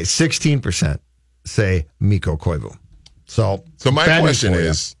 Okay, 16% say Mikko Koivu. So my question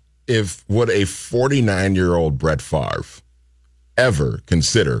is, would a 49-year-old Brett Favre ever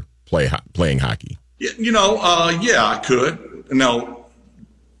consider playing hockey? Yeah, I could. Now,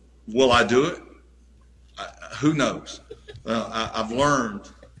 will I do it? Who knows? I've learned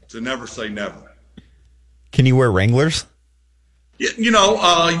to never say never. Can you wear Wranglers? Yeah,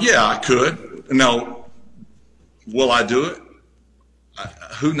 I could. Now, will I do it?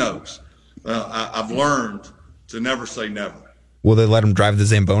 Who knows? I've learned to never say never. Will they let him drive the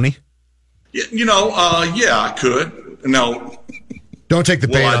Zamboni? Yeah, I could. Now, don't take the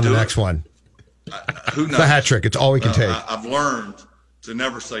bait on the next one. Who knows? It's a hat trick. It's all we can take. I've learned to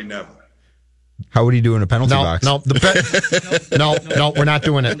never say never. How would he do in a penalty box? No, we're not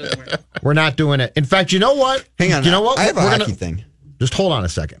doing it. We're not doing it. In fact, you know what? Hang on. You know what? I have a hockey thing. Just hold on a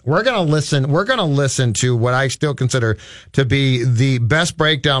second. We're going to listen to what I still consider to be the best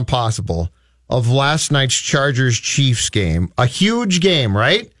breakdown possible of last night's Chargers-Chiefs game. A huge game,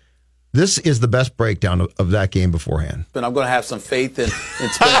 right? This is the best breakdown of that game beforehand. But I'm going to have some faith in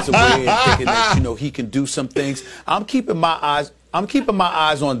Spencer Ware and thinking that he can do some things. I'm keeping my eyes on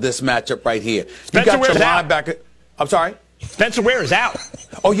this matchup right here. Spencer Ware's out. I'm sorry? Spencer Ware is out.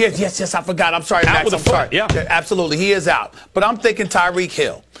 Oh, yes, I forgot. I'm sorry, Max. I'm sorry. Yeah, absolutely. He is out. But I'm thinking Tyreek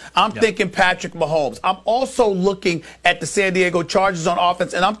Hill. I'm thinking Patrick Mahomes. I'm also looking at the San Diego Chargers on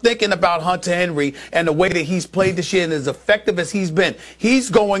offense, and I'm thinking about Hunter Henry and the way that he's played this year and as effective as he's been.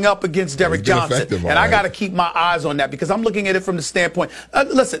 He's going up against Derek Johnson, and I got to keep my eyes on that because I'm looking at it from the standpoint.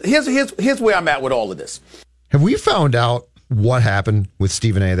 Listen, here's where I'm at with all of this. Have we found out what happened with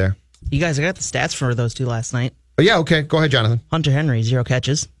Stephen A. there? You guys, I got the stats for those two last night. Oh, yeah, okay. Go ahead, Jonathan. Hunter Henry, 0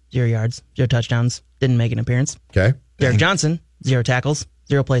 catches, 0 yards, 0 touchdowns, didn't make an appearance. Okay. Derek Johnson, 0 tackles,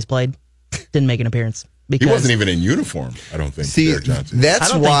 0 plays played, didn't make an appearance. He wasn't even in uniform, I don't think. See, Derek Johnson. I don't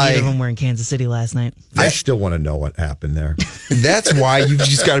think either of them were in Kansas City last night. I still want to know what happened there. That's why you've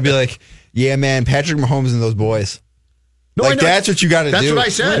just got to be like, yeah, man, Patrick Mahomes and those boys. No, that's what you got to do. That's what I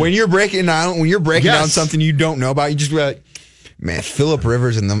said. When you're breaking down something you don't know about, you just be like, man, Phillip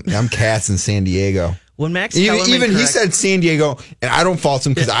Rivers and them cats in San Diego. When Max even he said San Diego, and I don't fault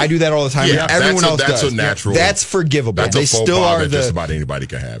him because I do that all the time. Yeah, and everyone else that's does. a natural. That's forgivable. That's they a faux still pas are that just about anybody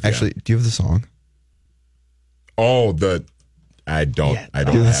can have. Actually, do you have the song? Oh, I don't. Yeah. I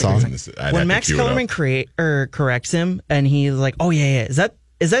don't Do the have song. it. When Max Kellerman corrects him, and he's like, "Oh yeah, is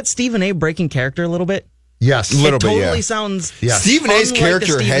that Stephen A. breaking character a little bit?" Yes, a little it bit. Totally Yeah. sounds. Yes. Stephen A.'s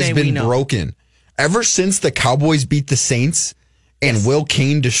character Stephen has A. been broken ever since the Cowboys beat the Saints. And Will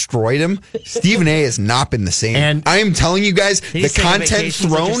Kane destroyed him. Stephen A. has not been the same. And I am telling you guys, the content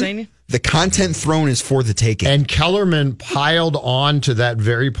thrown is for the taking. And Kellerman piled on to that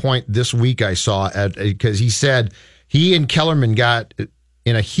very point this week. I saw because he said he and Kellerman got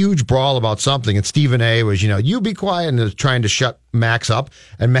in a huge brawl about something, and Stephen A. was, you be quiet, and was trying to shut Max up.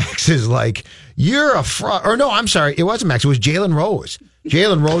 And Max is like, "You're a fraud." Or no, I'm sorry, it wasn't Max. It was Jalen Rose.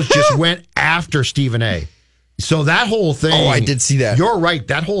 Jalen Rose just went after Stephen A. So that whole thing. Oh, I did see that. You're right.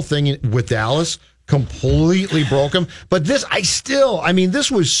 That whole thing with Dallas completely broke him. But this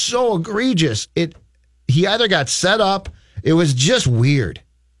was so egregious. He either got set up. It was just weird.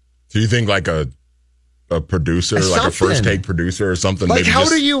 So you think like a producer, like a first take producer or something? Like, maybe how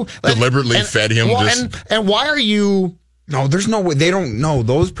just do you deliberately fed him? And why are you? No, there's no way. They don't know.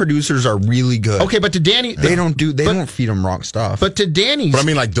 Those producers are really good. Okay, but to Danny, they don't feed them wrong stuff. But to Danny's, but I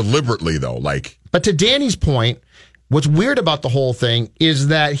mean, like deliberately though, like. But to Danny's point, what's weird about the whole thing is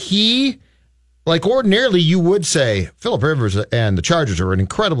that ordinarily you would say Phillip Rivers and the Chargers are an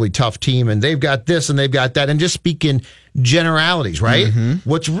incredibly tough team, and they've got this and they've got that, and just speak in generalities, right? Mm-hmm.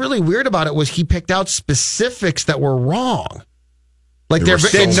 What's really weird about it was he picked out specifics that were wrong. Like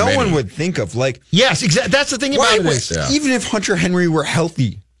that no one would think of. Like, yes, exactly. That's the thing about it. Even if Hunter Henry were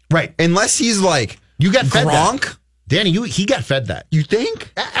healthy, right? Unless he's like you got Gronk. Danny, he got fed that. You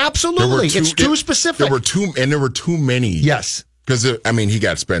think? Absolutely. It's too specific. There were too many. Yes. Because, he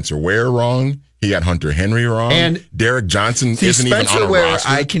got Spencer Ware wrong. He got Hunter Henry wrong. And Derek Johnson isn't Spencer even on a Ware roster.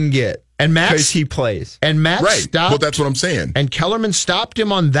 I can get. And Max, because he plays. And Max stopped. Well, that's what I'm saying. And Kellerman stopped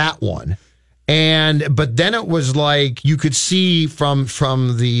him on that one. But then it was like you could see from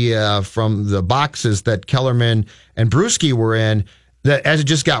the boxes that Kellerman and Bruschi were in that as it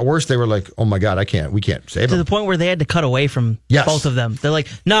just got worse, they were like, "Oh my God, we can't save him." To the point where they had to cut away from both of them. They're like,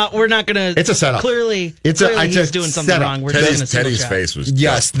 "No, we're not going to." It's a setup. Clearly, he's doing something wrong. We're Teddy's face was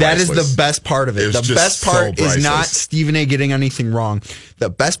that is the best part of it. The best part so is not Stephen A. getting anything wrong.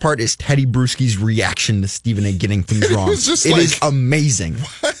 The best part is Teddy Bruschi's reaction to Stephen A. getting things wrong. It is amazing.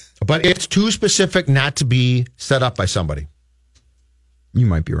 But it's too specific not to be set up by somebody. You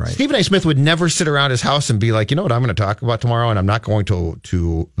might be right. Stephen A. Smith would never sit around his house and be like, you know what I'm going to talk about tomorrow, and I'm not going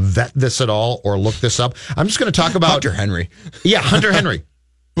to vet this at all or look this up. I'm just going to talk about Hunter Henry. Yeah, Hunter Henry.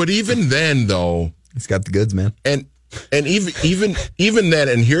 But even then, though, he's got the goods, man. And even then,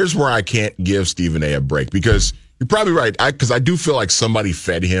 and here's where I can't give Stephen A. break, because you're probably right. Because I do feel like somebody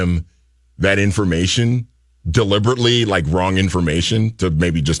fed him that information deliberately, like wrong information to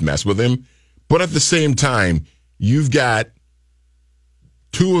maybe just mess with him. But at the same time, you've got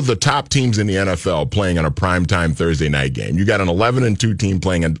two of the top teams in the NFL playing on a primetime Thursday night game. You got an 11-2 team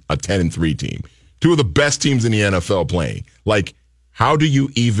playing a 10-3 team. Two of the best teams in the NFL playing. Like, how do you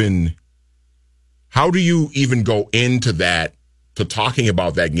even go into that, to talking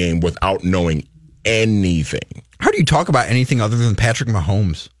about that game without knowing anything? How do you talk about anything other than Patrick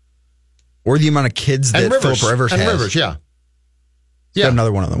Mahomes? Or the amount of kids that Philip Rivers has. And Rivers, yeah. He's got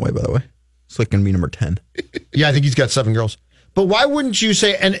another one on the way, by the way. It's like going to be number 10. Yeah, I think he's got 7 girls. But why wouldn't you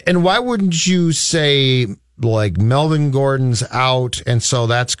say, and why wouldn't you say, like, Melvin Gordon's out, and so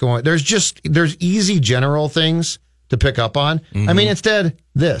that's going, there's easy general things to pick up on. Mm-hmm. I mean, instead,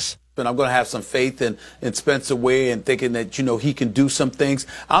 this. And I'm going to have some faith in Spencer Ware and thinking that, he can do some things.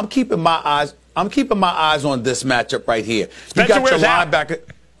 I'm keeping my eyes on this matchup right here. Spencer Ware's out.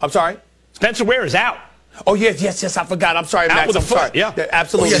 I'm sorry? Spencer Ware is out. Oh, yes, I forgot. I'm sorry, Max. With I'm sorry. Yeah.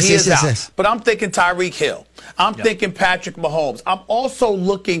 Absolutely, he is out. But I'm thinking Tyreek Hill. I'm thinking Patrick Mahomes. I'm also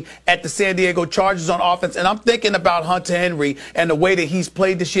looking at the San Diego Chargers on offense, and I'm thinking about Hunter Henry and the way that he's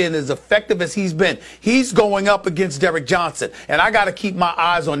played this year and as effective as he's been. He's going up against Derek Johnson, and I got to keep my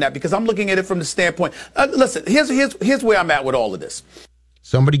eyes on that because I'm looking at it from the standpoint. Listen, here's where I'm at with all of this.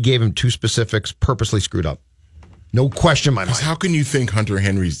 Somebody gave him 2 specifics, purposely screwed up. No question in my mind. How can you think Hunter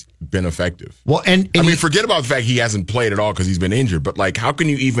Henry's been effective? Well, and forget about the fact he hasn't played at all because he's been injured. But like, how can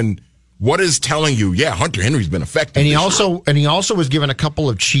you even? What is telling you? Yeah, Hunter Henry's been effective. And he also was given a couple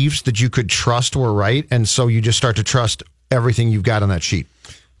of Chiefs that you could trust were right, and so you just start to trust everything you've got on that sheet.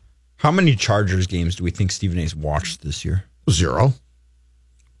 How many Chargers games do we think Stephen A's watched this year? 0.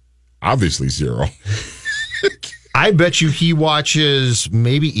 Obviously 0. I bet you he watches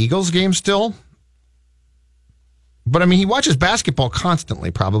maybe Eagles games still. But, I mean, he watches basketball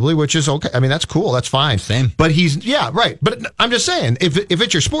constantly, probably, which is okay. I mean, that's cool. That's fine. Same. But right. But I'm just saying, if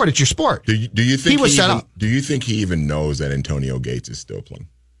it's your sport, it's your sport. Do you think he was set up? Do you think he even knows that Antonio Gates is still playing?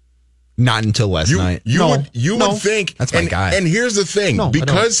 Not until last night. You would think. That's my guy. And here's the thing. I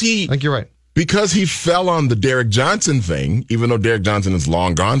think you're right. Because he fell on the Derek Johnson thing, even though Derek Johnson is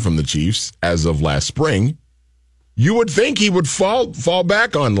long gone from the Chiefs as of last spring, you would think he would fall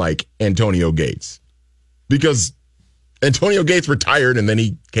back on, like, Antonio Gates. Because Antonio Gates retired and then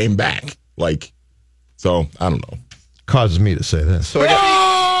he came back. Like, so I don't know. Causes me to say this. So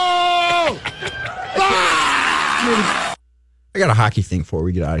I got a hockey thing before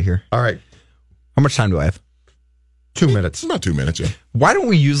we get out of here. All right. How much time do I have? 2 minutes. About 2 minutes, yeah. Why don't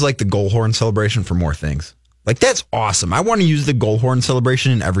we use like the goal horn celebration for more things? Like, that's awesome. I want to use the goal horn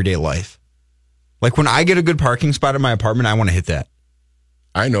celebration in everyday life. Like, when I get a good parking spot in my apartment, I want to hit that.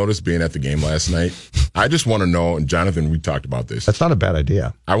 I noticed being at the game last night. I just want to know, and Jonathan, we talked about this. That's not a bad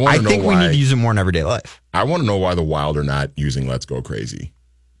idea. I think we need to use it more in everyday life. I want to know why the Wild are not using "Let's Go Crazy."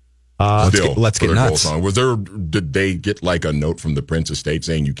 Let's get nuts. Did they get like a note from the Prince Estate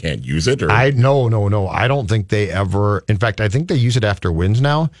saying you can't use it? Or? No. I don't think they ever. In fact, I think they use it after wins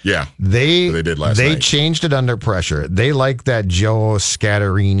now. Yeah, they did last night. They changed it under pressure. They like that Joe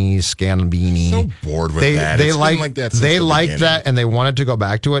Scalabrini. So bored with that. They like that. They like that, and they wanted to go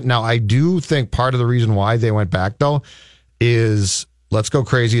back to it. Now, I do think part of the reason why they went back though is "Let's Go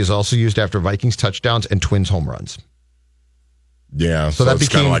Crazy" is also used after Vikings touchdowns and Twins home runs. Yeah, so that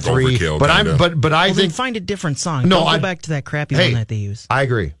became like 3. Overkill, but I think find a different song. Don't go back to that crappy one that they use. I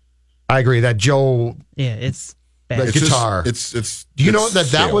agree. That Joe. Yeah, it's bad. It's guitar. It's. Do you know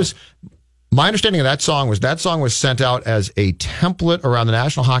that was My understanding of that song was sent out as a template around the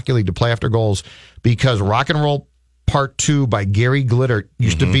National Hockey League to play after goals because Rock and Roll Part 2 by Gary Glitter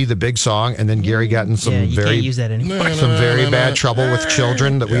used to be the big song, and then Gary got in some you can't use that anymore. some very bad trouble with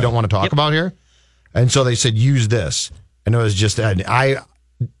children that we don't want to talk about here. And so they said, use this. And it was just,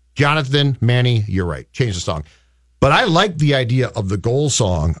 Jonathan, Manny, you're right. Change the song. But I like the idea of the goal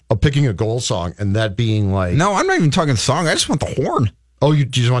song, of picking a goal song, and that being like... No, I'm not even talking the song. I just want the horn. Oh, you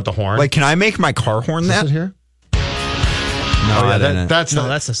just want the horn? Like, can I make my car horn that? Is it here? No, that's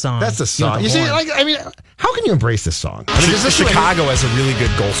the song. That's the song. You see, how can you embrace this song? Chicago has a really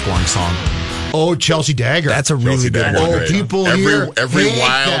good goal scoring song. Oh, Chelsea Dagger. That's a really good one. Oh, people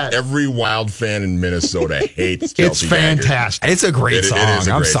every Wild fan in Minnesota hates Chelsea It's fantastic. It's a great song.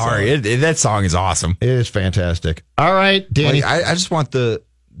 I'm sorry. That song is awesome. It is fantastic. All right, Danny. I just want the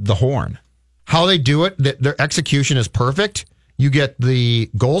horn. How they do it, their execution is perfect. You get the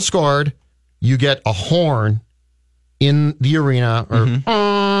goal scored, you get a horn in the arena,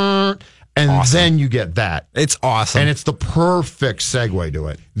 and then you get that. It's awesome. And it's the perfect segue to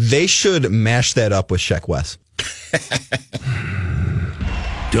it. They should mash that up with Sheck Wes.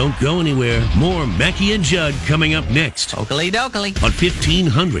 Don't go anywhere. More Mackie and Judd coming up next. Oakley dokley. On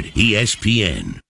 1500 ESPN.